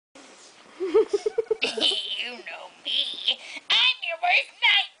You know me. I'm your worst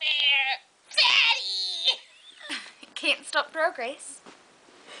nightmare. Fatty! Can't stop progress.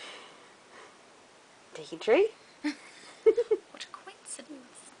 Deidre. What a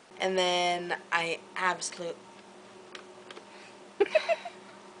coincidence. And then I absolutely...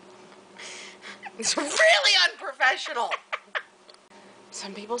 It's really unprofessional.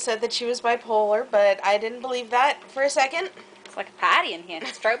 Some people said that she was bipolar, but I didn't believe that for a second. It's like a party in here.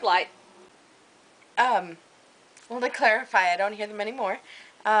 Strobe light. Well, to clarify, I don't hear them anymore.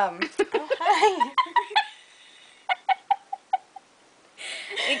 Oh, hi.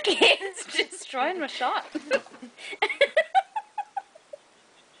 The kid's destroying my shot.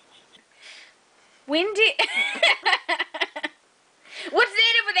 When did... What's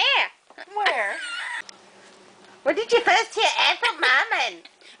that over there? Where? Where did you first hear Ethel Merman?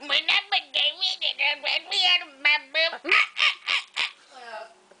 When I became it, and we had my boob.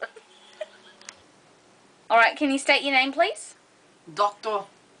 Alright, can you state your name, please? Doctor.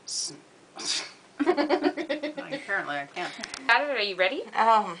 Apparently I can't. Are you ready?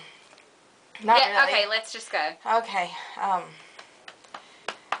 Not Yeah, really. okay, let's just go. Okay, I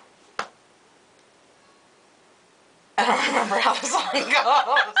don't remember how the song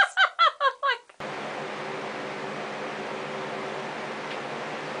goes.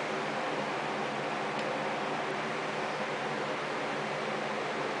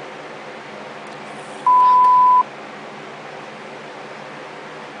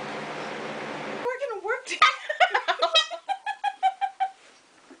 We're gonna work together.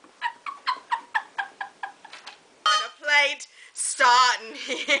 On a plate, starting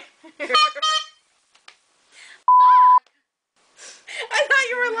here. I thought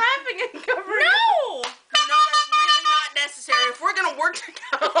you were laughing and covering. No! No, that's really not necessary if we're gonna work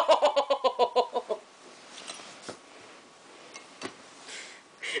together.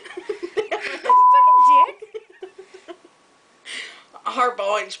 Fucking dick. Harpo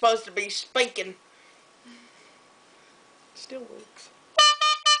ain't supposed to be speaking. Still works.